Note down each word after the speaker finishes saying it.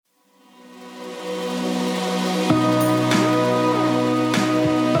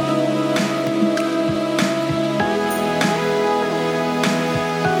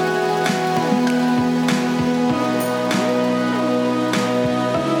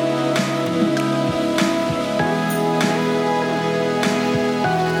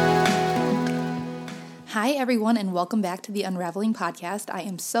everyone, and welcome back to the Unraveling Podcast. I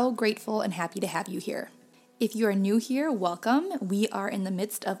am so grateful and happy to have you here. If you are new here, welcome. We are in the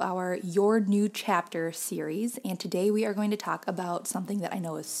midst of our Your New Chapter series, and today we are going to talk about something that I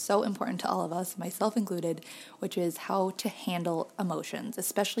know is so important to all of us, myself included, which is how to handle emotions,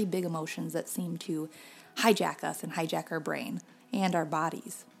 especially big emotions that seem to hijack us and hijack our brain and our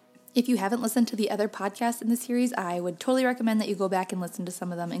bodies. If you haven't listened to the other podcasts in the series, I would totally recommend that you go back and listen to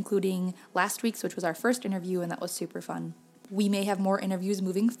some of them, including last week's, which was our first interview, and that was super fun. We may have more interviews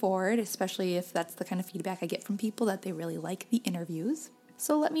moving forward, especially if that's the kind of feedback I get from people that they really like the interviews.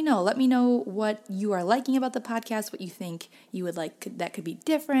 So let me know. Let me know what you are liking about the podcast, what you think you would like that could be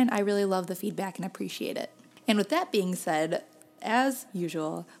different. I really love the feedback and appreciate it. And with that being said, as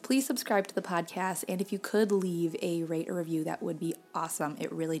usual, please subscribe to the podcast, and if you could leave a rate or review, that would be awesome.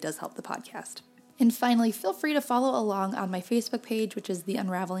 It really does help the podcast. And finally, feel free to follow along on my Facebook page, which is The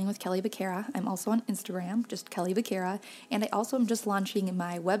Unraveling with Kelly Becerra. I'm also on Instagram, just Kelly Becerra, and I also am just launching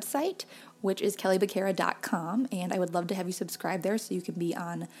my website, which is kellybecerra.com, and I would love to have you subscribe there so you can be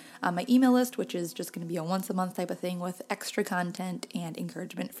on my email list, which is just going to be a once-a-month type of thing with extra content and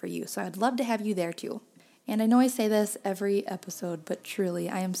encouragement for you. So I'd love to have you there too. And I know I say this every episode, but truly,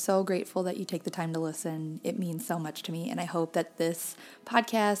 I am so grateful that you take the time to listen. It means so much to me, and I hope that this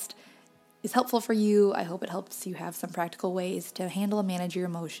podcast is helpful for you. I hope it helps you have some practical ways to handle and manage your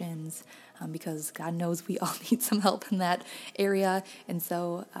emotions, because God knows we all need some help in that area. And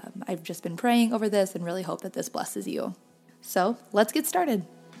so I've just been praying over this and really hope that this blesses you. So let's get started.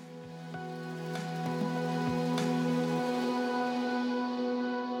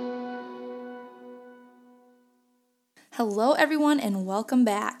 Hello, everyone, and welcome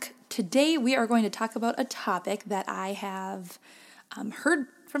back. Today, we are going to talk about a topic that I have heard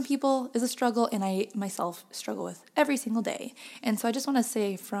from people is a struggle, and I myself struggle with every single day. And so I just want to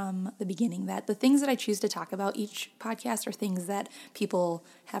say from the beginning that the things that I choose to talk about each podcast are things that people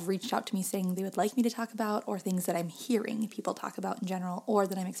have reached out to me saying they would like me to talk about, or things that I'm hearing people talk about in general, or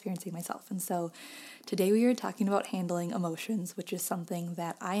that I'm experiencing myself. And so today we are talking about handling emotions, which is something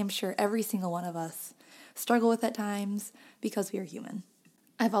that I am sure every single one of us struggle with at times because we are human.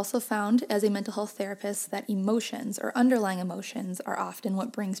 I've also found as a mental health therapist that emotions or underlying emotions are often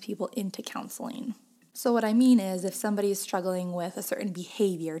what brings people into counseling. So what I mean is if somebody is struggling with a certain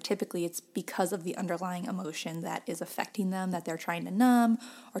behavior, typically it's because of the underlying emotion that is affecting them, that they're trying to numb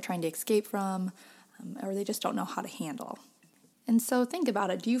or trying to escape from, or they just don't know how to handle. And so think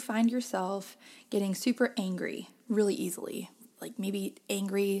about it. Do you find yourself getting super angry really easily? Like maybe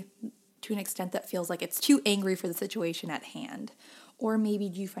angry to an extent that feels like it's too angry for the situation at hand. Or maybe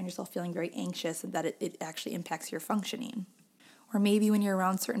do you find yourself feeling very anxious and that it actually impacts your functioning? Or maybe when you're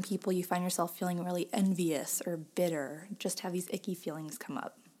around certain people, you find yourself feeling really envious or bitter, just have these icky feelings come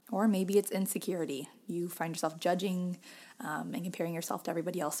up. Or maybe it's insecurity. You find yourself judging and comparing yourself to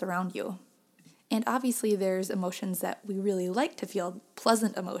everybody else around you. And obviously there's emotions that we really like to feel,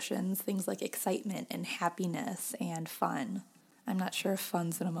 pleasant emotions, things like excitement and happiness and fun. I'm not sure if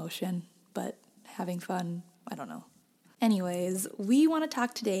fun's an emotion, but having fun, I don't know. Anyways, we want to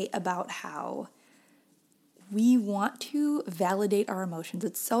talk today about how we want to validate our emotions.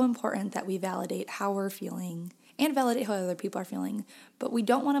 It's so important that we validate how we're feeling and validate how other people are feeling, but we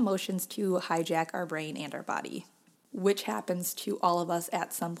don't want emotions to hijack our brain and our body, which happens to all of us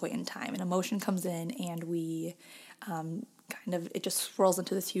at some point in time. An emotion comes in and we it just swirls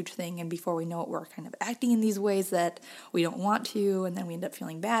into this huge thing, and before we know it, we're kind of acting in these ways that we don't want to, and then we end up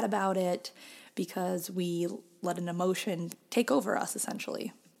feeling bad about it because we let an emotion take over us,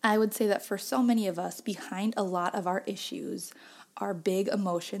 essentially. I would say that for so many of us, behind a lot of our issues are big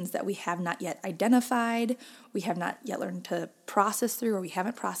emotions that we have not yet identified, we have not yet learned to process through, or we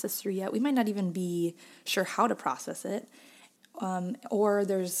haven't processed through yet. We might not even be sure how to process it, or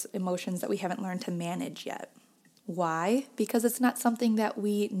there's emotions that we haven't learned to manage yet. Why? Because it's not something that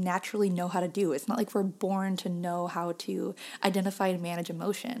we naturally know how to do. It's not like we're born to know how to identify and manage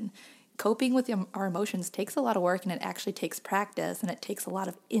emotion. Coping with our emotions takes a lot of work, and it actually takes practice, and it takes a lot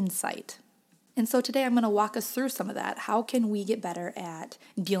of insight. And so today I'm going to walk us through some of that. How can we get better at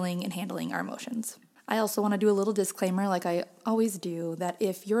dealing and handling our emotions? I also want to do a little disclaimer, like I always do, that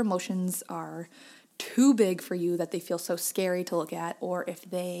if your emotions are too big for you, that they feel so scary to look at, or if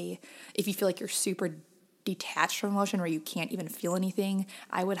you feel like you're super detached from emotion where you can't even feel anything,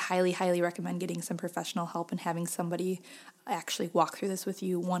 I would highly, highly recommend getting some professional help and having somebody actually walk through this with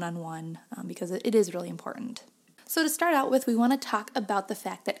you one-on-one, because it is really important. So to start out with, we want to talk about the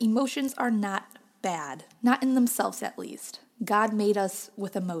fact that emotions are not bad, not in themselves at least. God made us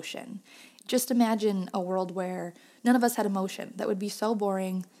with emotion. Just imagine a world where none of us had emotion. That would be so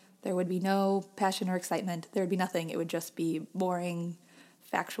boring. There would be no passion or excitement. There would be nothing. It would just be boring,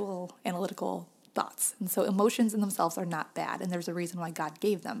 factual, analytical thoughts. And so emotions in themselves are not bad, and there's a reason why God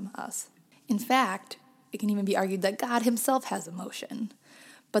gave them us. In fact, it can even be argued that God himself has emotion.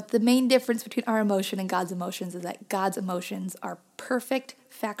 But the main difference between our emotion and God's emotions is that God's emotions are perfect,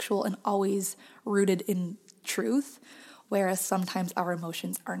 factual, and always rooted in truth, whereas sometimes our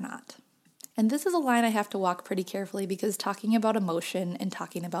emotions are not. And this is a line I have to walk pretty carefully, because talking about emotion and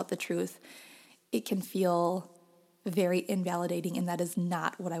talking about the truth, it can feel very invalidating, and that is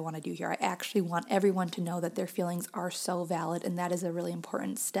not what I want to do here. I actually want everyone to know that their feelings are so valid, and that is a really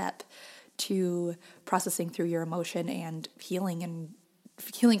important step to processing through your emotion and healing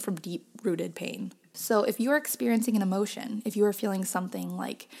from deep-rooted pain. So if you are experiencing an emotion, if you are feeling something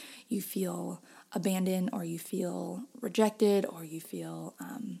like you feel abandoned, or you feel rejected, or you feel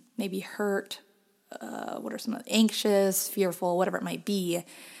maybe hurt, anxious, fearful, whatever it might be,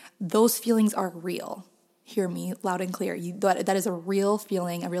 those feelings are real. Hear me loud and clear. That is a real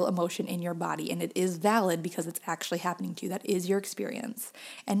feeling, a real emotion in your body, and it is valid because it's actually happening to you. That is your experience.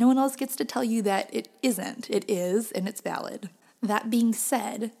 And no one else gets to tell you that it isn't. It is, and it's valid. That being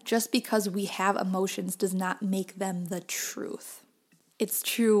said, just because we have emotions does not make them the truth. It's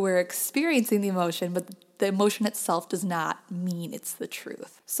true we're experiencing the emotion, but the emotion itself does not mean it's the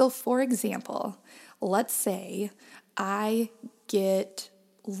truth. So for example, let's say I get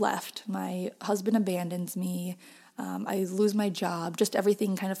left, my husband abandons me, I lose my job, just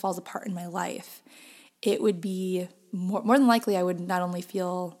everything kind of falls apart in my life. It would be more than likely I would not only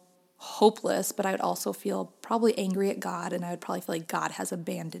feel hopeless, but I would also feel probably angry at God, and I would probably feel like God has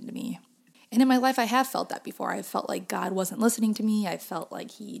abandoned me. And in my life, I have felt that before. I've felt like God wasn't listening to me. I felt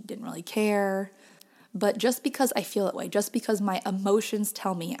like he didn't really care. But just because I feel that way, just because my emotions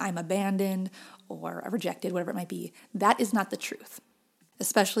tell me I'm abandoned or rejected, whatever it might be, that is not the truth.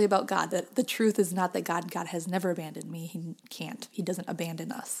 Especially about God. That the truth is not that God has never abandoned me. He can't. He doesn't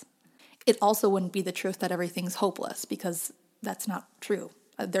abandon us. It also wouldn't be the truth that everything's hopeless, because that's not true.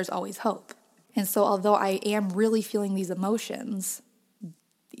 There's always hope. And so although I am really feeling these emotions,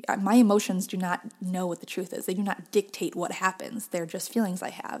 my emotions do not know what the truth is. They do not dictate what happens. They're just feelings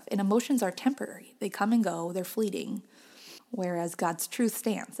I have. And emotions are temporary. They come and go. They're fleeting. Whereas God's truth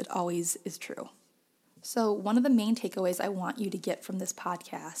stands. It always is true. So one of the main takeaways I want you to get from this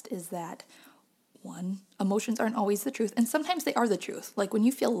podcast is that, one, emotions aren't always the truth. And sometimes they are the truth. Like when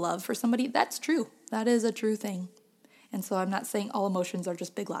you feel love for somebody, that's true. That is a true thing. And so I'm not saying all emotions are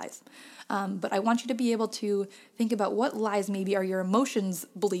just big lies. But I want you to be able to think about what lies maybe are your emotions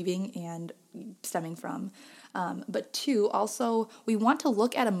believing and stemming from. But two, also, we want to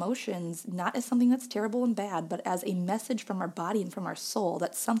look at emotions not as something that's terrible and bad, but as a message from our body and from our soul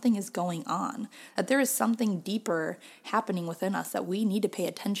that something is going on, that there is something deeper happening within us that we need to pay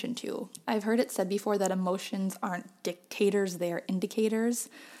attention to. I've heard it said before that emotions aren't dictators, they are indicators.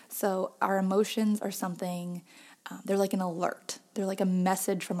 So our emotions are something... they're like an alert. They're like a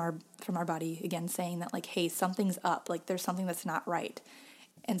message from our body, again, saying that like, hey, something's up. Like there's something that's not right.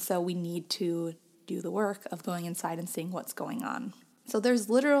 And so we need to do the work of going inside and seeing what's going on. So there's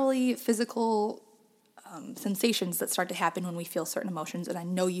literally physical sensations that start to happen when we feel certain emotions. And I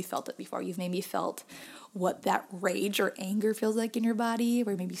know you felt it before. You've maybe felt what that rage or anger feels like in your body,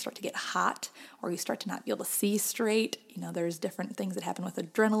 where maybe you start to get hot, or you start to not be able to see straight. You know, there's different things that happen with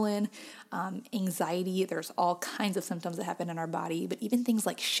adrenaline, anxiety. There's all kinds of symptoms that happen in our body, but even things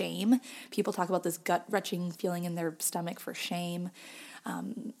like shame. People talk about this gut-wrenching feeling in their stomach for shame.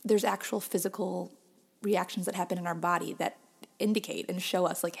 There's actual physical reactions that happen in our body that indicate and show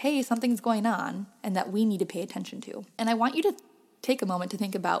us like, hey, something's going on and that we need to pay attention to. And I want you to take a moment to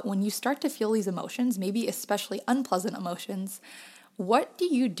think about when you start to feel these emotions, maybe especially unpleasant emotions, what do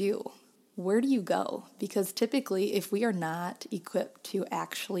you do? Where do you go? Because typically, if we are not equipped to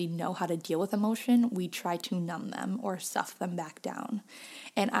actually know how to deal with emotion, we try to numb them or stuff them back down.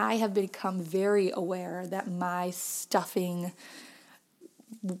 And I have become very aware that my stuffing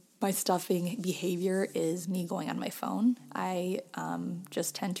behavior is me going on my phone. I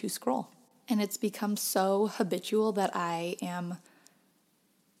just tend to scroll. And it's become so habitual that I am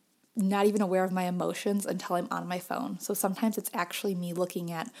not even aware of my emotions until I'm on my phone. So sometimes it's actually me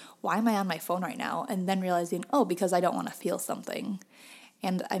looking at, why am I on my phone right now? And then realizing, oh, because I don't want to feel something.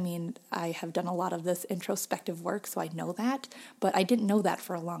 And I mean, I have done a lot of this introspective work, so I know that, but I didn't know that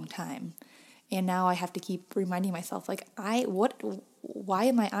for a long time. And now I have to keep reminding myself, like, why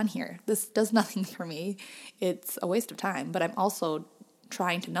am I on here? This does nothing for me. It's a waste of time, but I'm also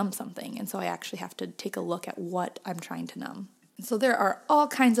trying to numb something. And so I actually have to take a look at what I'm trying to numb. So there are all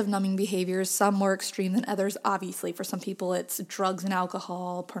kinds of numbing behaviors, some more extreme than others. Obviously, for some people, it's drugs and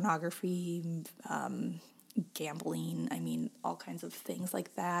alcohol, pornography, gambling. I mean, all kinds of things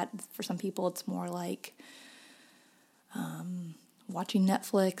like that. For some people, it's more like watching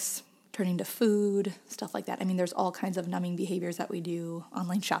Netflix, turning to food, stuff like that. I mean, there's all kinds of numbing behaviors that we do.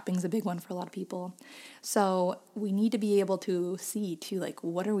 Online shopping is a big one for a lot of people. So we need to be able to see, too, like,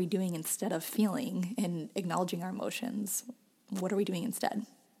 what are we doing instead of feeling and acknowledging our emotions? What are we doing instead?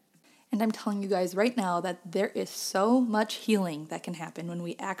 And I'm telling you guys right now that there is so much healing that can happen when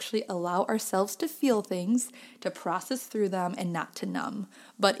we actually allow ourselves to feel things, to process through them, and not to numb.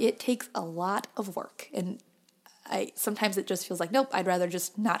 But it takes a lot of work. And sometimes it just feels like, nope, I'd rather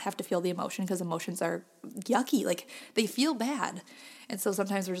just not have to feel the emotion because emotions are yucky. Like, they feel bad. And so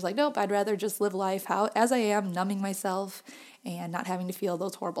sometimes we're just like, nope, I'd rather just live life as I am, numbing myself and not having to feel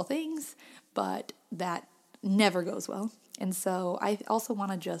those horrible things. But that never goes well. And so I also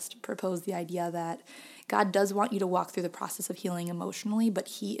want to just propose the idea that God does want you to walk through the process of healing emotionally, but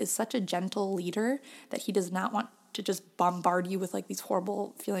he is such a gentle leader that he does not want to just bombard you with like these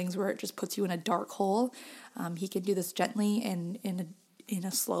horrible feelings where it just puts you in a dark hole. He can do this gently and in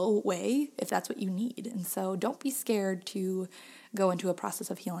a slow way if that's what you need. And so don't be scared to go into a process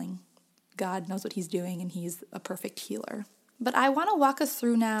of healing. God knows what he's doing and he's a perfect healer. But I want to walk us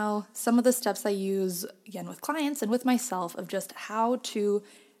through now some of the steps I use, again, with clients and with myself of just how to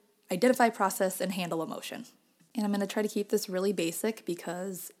identify, process, and handle emotion. And I'm going to try to keep this really basic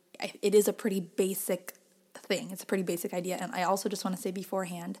because it is a pretty basic thing. It's a pretty basic idea. And I also just want to say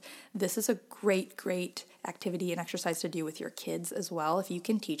beforehand, this is a great activity and exercise to do with your kids as well. If you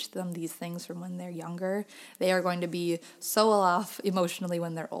can teach them these things from when they're younger, they are going to be so well off emotionally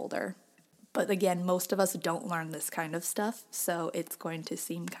when they're older. But again, most of us don't learn this kind of stuff, so it's going to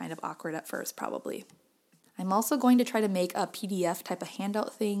seem kind of awkward at first, probably. I'm also going to try to make a PDF type of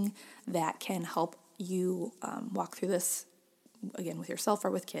handout thing that can help you walk through this, again, with yourself or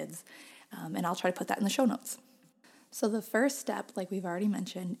with kids, and I'll try to put that in the show notes. So the first step, like we've already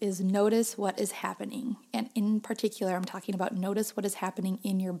mentioned, is notice what is happening. And in particular, I'm talking about notice what is happening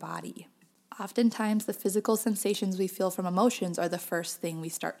in your body. Oftentimes, the physical sensations we feel from emotions are the first thing we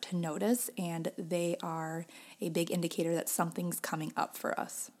start to notice, and they are a big indicator that something's coming up for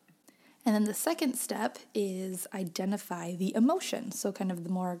us. And then the second step is identify the emotion. So kind of the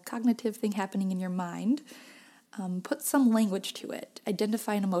more cognitive thing happening in your mind. Put some language to it.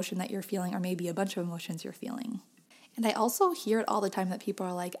 Identify an emotion that you're feeling, or maybe a bunch of emotions you're feeling. And I also hear it all the time that people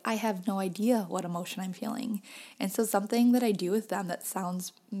are like, I have no idea what emotion I'm feeling. And so something that I do with them that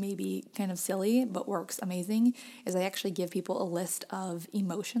sounds maybe kind of silly but works amazing is I actually give people a list of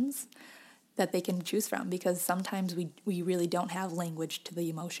emotions that they can choose from, because sometimes we really don't have language to the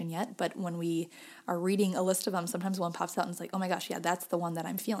emotion yet, but when we are reading a list of them, sometimes one pops out and it's like, oh my gosh, yeah, that's the one that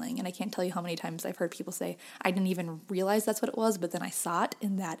I'm feeling. And I can't tell you how many times I've heard people say, I didn't even realize that's what it was, but then I saw it,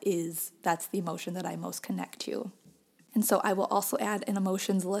 and that's the emotion that I most connect to. And so I will also add an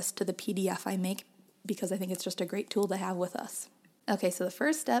emotions list to the PDF I make because I think it's just a great tool to have with us. Okay, so the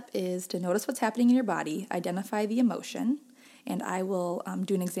first step is to notice what's happening in your body, identify the emotion, and I will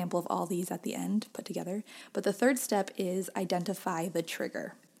do an example of all these at the end put together. But the third step is identify the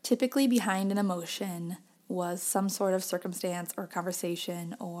trigger. Typically behind an emotion was some sort of circumstance or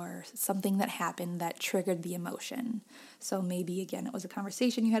conversation or something that happened that triggered the emotion. So maybe, again, it was a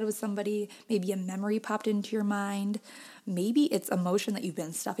conversation you had with somebody, maybe a memory popped into your mind, maybe it's emotion that you've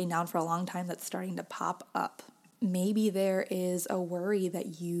been stuffing down for a long time that's starting to pop up. Maybe there is a worry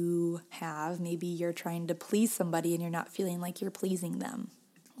that you have, maybe you're trying to please somebody and you're not feeling like you're pleasing them.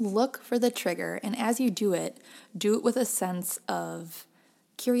 Look for the trigger, and as you do it with a sense of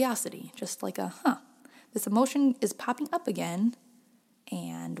curiosity, just like this emotion is popping up again,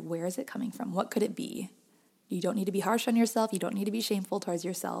 and where is it coming from? What could it be? You don't need to be harsh on yourself. You don't need to be shameful towards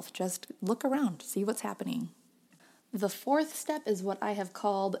yourself. Just look around, see what's happening. The fourth step is what I have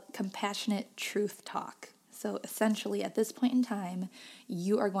called compassionate truth talk. So essentially, at this point in time,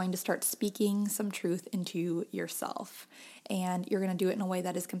 you are going to start speaking some truth into yourself, and you're going to do it in a way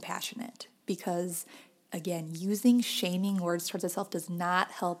that is compassionate, because again, using shaming words towards ourselves does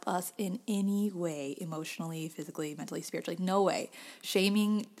not help us in any way, emotionally, physically, mentally, spiritually. No way.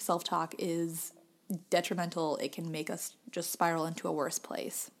 Shaming self-talk is detrimental. It can make us just spiral into a worse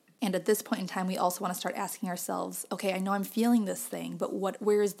place. And at this point in time, we also want to start asking ourselves, okay, I know I'm feeling this thing, but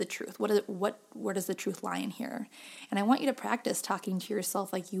where is the truth? Where does the truth lie in here? And I want you to practice talking to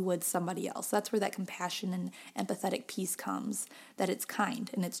yourself like you would somebody else. That's where that compassion and empathetic piece comes, that it's kind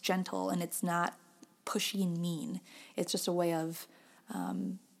and it's gentle and it's not pushy and mean. It's just a way of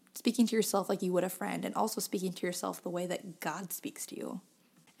speaking to yourself like you would a friend, and also speaking to yourself the way that God speaks to you.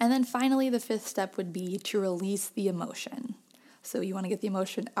 And then finally, the fifth step would be to release the emotion. So you want to get the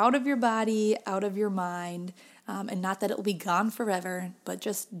emotion out of your body, out of your mind, and not that it will be gone forever, but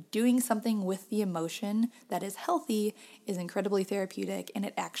just doing something with the emotion that is healthy is incredibly therapeutic, and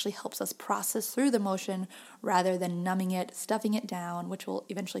it actually helps us process through the emotion rather than numbing it, stuffing it down, which will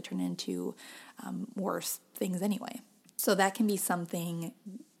eventually turn into worse things anyway. So that can be something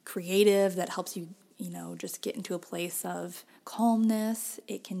creative that helps you, just get into a place of calmness.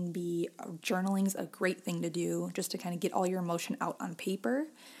 It can be journaling's a great thing to do just to kind of get all your emotion out on paper.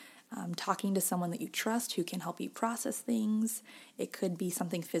 Talking to someone that you trust who can help you process things. It could be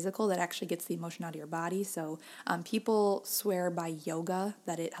something physical that actually gets the emotion out of your body. So people swear by yoga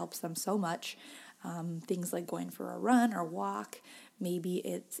that it helps them so much. Things like going for a run or walk. Maybe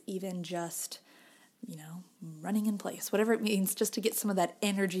it's even just running in place, whatever it means, just to get some of that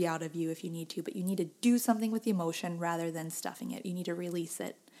energy out of you if you need to. But you need to do something with the emotion rather than stuffing it. You need to release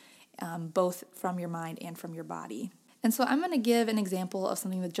it, both from your mind and from your body. And so I'm going to give an example of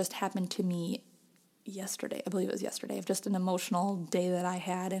something that just happened to me yesterday. I believe it was yesterday, of just an emotional day that I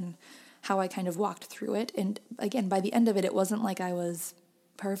had and how I kind of walked through it. And again, by the end of it, it wasn't like I was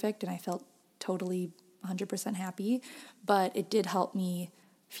perfect and I felt totally 100% happy, but it did help me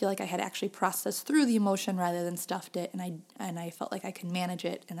feel like I had actually processed through the emotion rather than stuffed it, and I felt like I could manage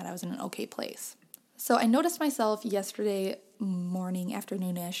it and that I was in an okay place. So I noticed myself yesterday morning,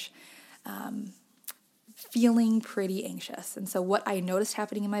 afternoonish, feeling pretty anxious. And so what I noticed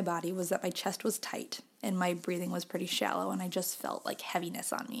happening in my body was that my chest was tight and my breathing was pretty shallow, and I just felt like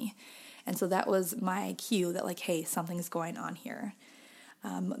heaviness on me. And so that was my cue that hey, something's going on here.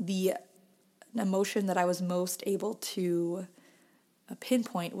 The emotion that I was most able to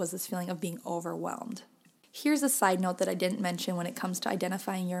pinpoint was this feeling of being overwhelmed. Here's a side note that I didn't mention when it comes to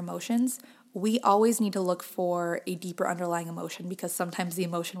identifying your emotions. We always need to look for a deeper underlying emotion, because sometimes the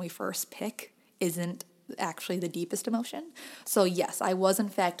emotion we first pick isn't actually the deepest emotion. So yes, I was in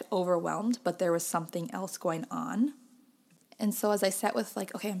fact overwhelmed, but there was something else going on. And so as I sat with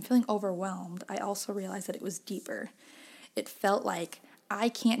okay, I'm feeling overwhelmed, I also realized that it was deeper. It felt like I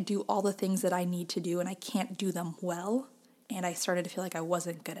can't do all the things that I need to do, and I can't do them well. And I started to feel like I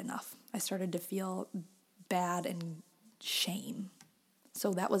wasn't good enough. I started to feel bad and shame.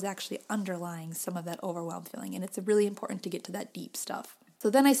 So that was actually underlying some of that overwhelmed feeling. And it's really important to get to that deep stuff. So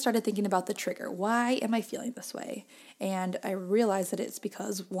then I started thinking about the trigger. Why am I feeling this way? And I realized that it's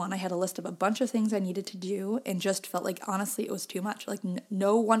because, one, I had a list of a bunch of things I needed to do and just felt like, honestly, it was too much.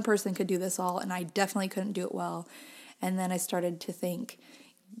 No one person could do this all, and I definitely couldn't do it well. And then I started to think,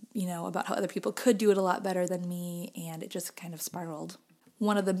 about how other people could do it a lot better than me, and it just kind of spiraled.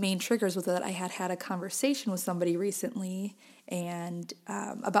 One of the main triggers was that I had a conversation with somebody recently and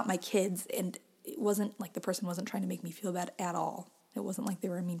about my kids, and it wasn't like the person wasn't trying to make me feel bad at all. It wasn't like they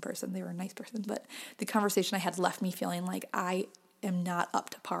were a mean person, they were a nice person, but the conversation I had left me feeling like I am not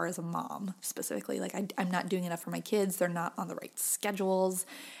up to par as a mom, specifically. I'm not doing enough for my kids. They're not on the right schedules.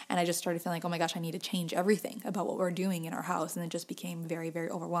 And I just started feeling like, oh my gosh, I need to change everything about what we're doing in our house. And it just became very,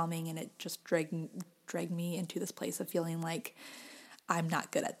 very overwhelming. And it just dragged me into this place of feeling like I'm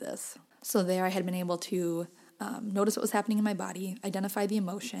not good at this. So there I had been able to notice what was happening in my body, identify the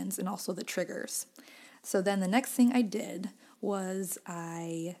emotions, and also the triggers. So then the next thing I did was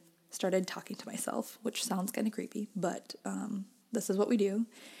I started talking to myself, which sounds kind of creepy, but this is what we do.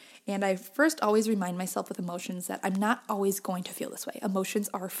 And I first always remind myself with emotions that I'm not always going to feel this way. Emotions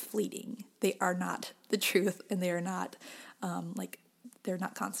are fleeting. They are not the truth, and they are not they're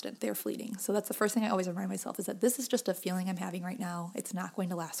not constant. They're fleeting. So that's the first thing I always remind myself, is that this is just a feeling I'm having right now. It's not going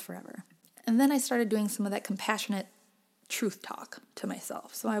to last forever. And then I started doing some of that compassionate truth talk to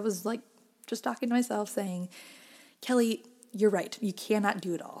myself. So I was just talking to myself saying, Kelly, you're right. You cannot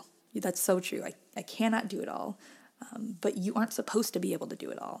do it all. That's so true. I cannot do it all. But you aren't supposed to be able to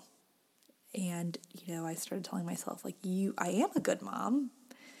do it all. And, I started telling myself, I am a good mom.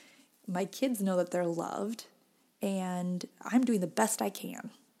 My kids know that they're loved, and I'm doing the best I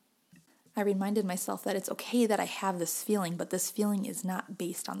can. I reminded myself that it's okay that I have this feeling, but this feeling is not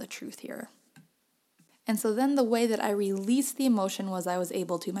based on the truth here. And so then the way that I released the emotion was I was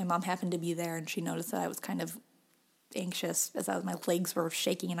able to, my mom happened to be there, and she noticed that I was kind of anxious as my legs were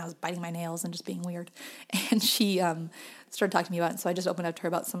shaking and I was biting my nails and just being weird. And she started talking to me about it. So I just opened up to her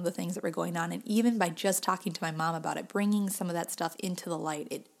about some of the things that were going on. And even by just talking to my mom about it, bringing some of that stuff into the light,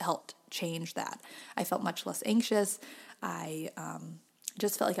 it helped change that. I felt much less anxious. I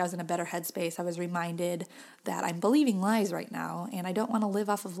just felt like I was in a better headspace. I was reminded that I'm believing lies right now, and I don't want to live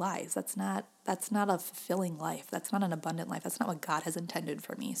off of lies. That's not a fulfilling life. That's not an abundant life. That's not what God has intended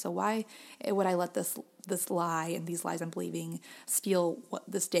for me. So why would I let this lie and these lies I'm believing steal what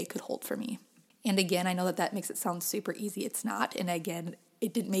this day could hold for me? And again, I know that makes it sound super easy. It's not. And again,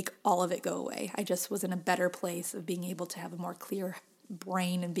 it didn't make all of it go away. I just was in a better place of being able to have a more clear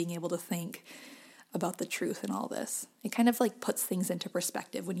brain and being able to think about the truth in all this. It kind of like puts things into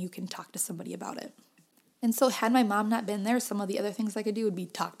perspective when you can talk to somebody about it. And so had my mom not been there, some of the other things I could do would be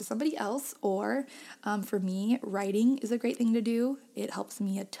talk to somebody else, or for me, writing is a great thing to do. It helps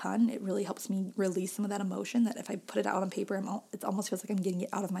me a ton. It really helps me release some of that emotion that if I put it out on paper, it almost feels like I'm getting it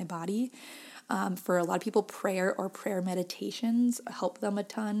out of my body. For a lot of people, prayer or prayer meditations help them a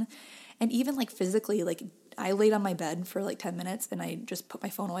ton. And even like physically, like I laid on my bed for like 10 minutes and I just put my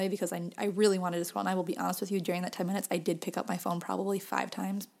phone away because I really wanted to scroll. And I will be honest with you, during that 10 minutes, I did pick up my phone probably 5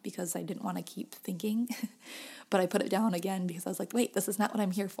 times because I didn't want to keep thinking. But I put it down again because I was like, wait, this is not what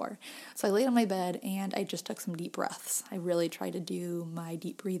I'm here for. So I laid on my bed and I just took some deep breaths. I really tried to do my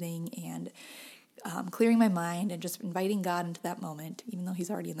deep breathing and clearing my mind and just inviting God into that moment, even though he's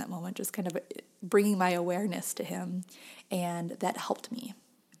already in that moment, just kind of bringing my awareness to him. And that helped me.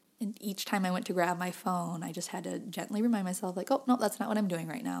 And each time I went to grab my phone, I just had to gently remind myself, like, oh, no, that's not what I'm doing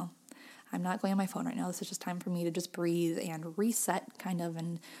right now. I'm not going on my phone right now. This is just time for me to just breathe and reset kind of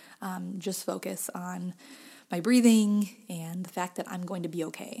and just focus on my breathing and the fact that I'm going to be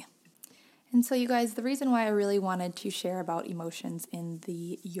okay. And so you guys, the reason why I really wanted to share about emotions in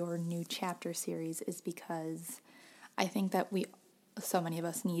the Your New Chapter series is because I think that so many of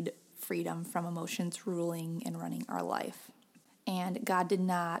us need freedom from emotions ruling and running our life. And God did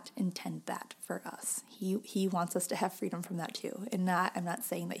not intend that for us. He wants us to have freedom from that too. And I'm not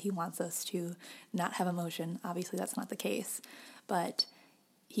saying that he wants us to not have emotion. Obviously, that's not the case. But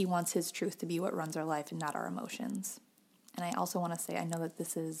he wants his truth to be what runs our life and not our emotions. And I also want to say, I know that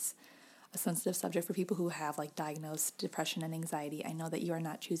this is a sensitive subject for people who have like diagnosed depression and anxiety. I know that you are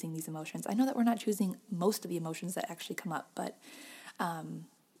not choosing these emotions. I know that we're not choosing most of the emotions that actually come up, but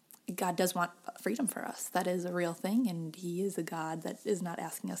God does want freedom for us. That is a real thing, and he is a God that is not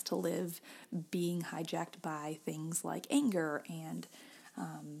asking us to live being hijacked by things like anger and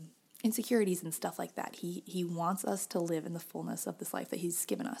insecurities and stuff like that. He wants us to live in the fullness of this life that he's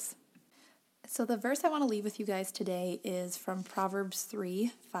given us. So the verse I want to leave with you guys today is from Proverbs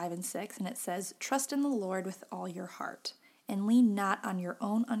 3, 5, and 6, and it says, "Trust in the Lord with all your heart, and lean not on your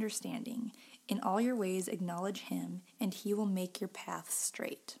own understanding. In all your ways acknowledge him, and he will make your paths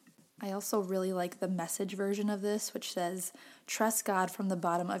straight." I also really like the Message version of this, which says, "Trust God from the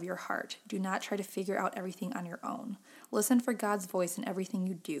bottom of your heart. Do not try to figure out everything on your own. Listen for God's voice in everything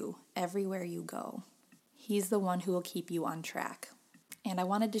you do, everywhere you go. He's the one who will keep you on track." And I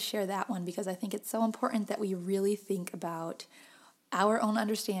wanted to share that one because I think it's so important that we really think about our own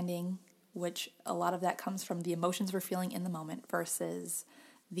understanding, which a lot of that comes from the emotions we're feeling in the moment versus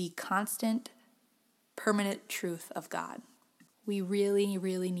the constant, permanent truth of God. We really,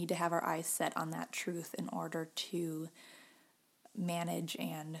 really need to have our eyes set on that truth in order to manage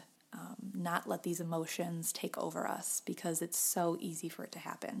and not let these emotions take over us because it's so easy for it to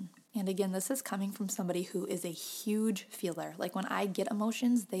happen. And again, this is coming from somebody who is a huge feeler. Like when I get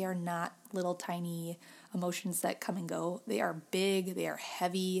emotions, they are not little tiny emotions that come and go. They are big, they are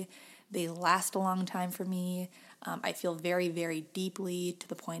heavy, they last a long time for me. I feel very, very deeply to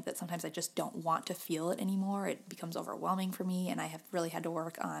the point that sometimes I just don't want to feel it anymore. It becomes overwhelming for me, and I have really had to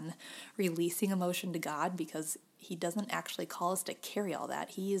work on releasing emotion to God because he doesn't actually call us to carry all that.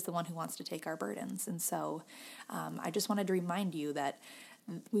 He is the one who wants to take our burdens. And so I just wanted to remind you that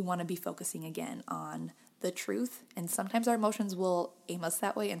we want to be focusing again on the truth, and sometimes our emotions will aim us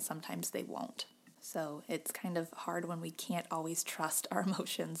that way, and sometimes they won't. So it's kind of hard when we can't always trust our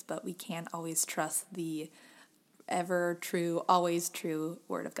emotions, but we can always trust the ever true, always true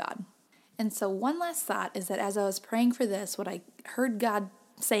Word of God. And so one last thought is that as I was praying for this, what I heard God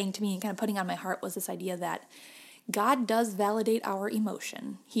saying to me and kind of putting on my heart was this idea that God does validate our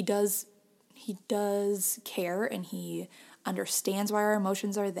emotion. He does care, and he understands why our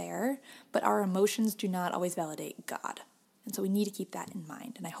emotions are there, but our emotions do not always validate God. And so we need to keep that in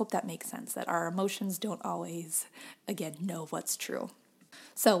mind. And I hope that makes sense, that our emotions don't always, again, know what's true.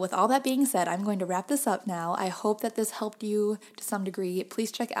 So with all that being said, I'm going to wrap this up now. I hope that this helped you to some degree.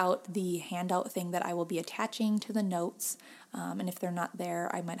 Please check out the handout thing that I will be attaching to the notes. And if they're not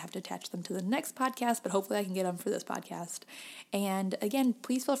there, I might have to attach them to the next podcast, but hopefully I can get them for this podcast. And again,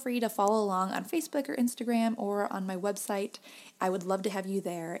 please feel free to follow along on Facebook or Instagram or on my website. I would love to have you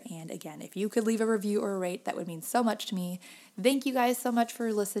there. And again, if you could leave a review or a rate, that would mean so much to me. Thank you guys so much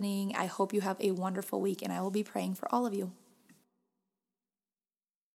for listening. I hope you have a wonderful week, and I will be praying for all of you.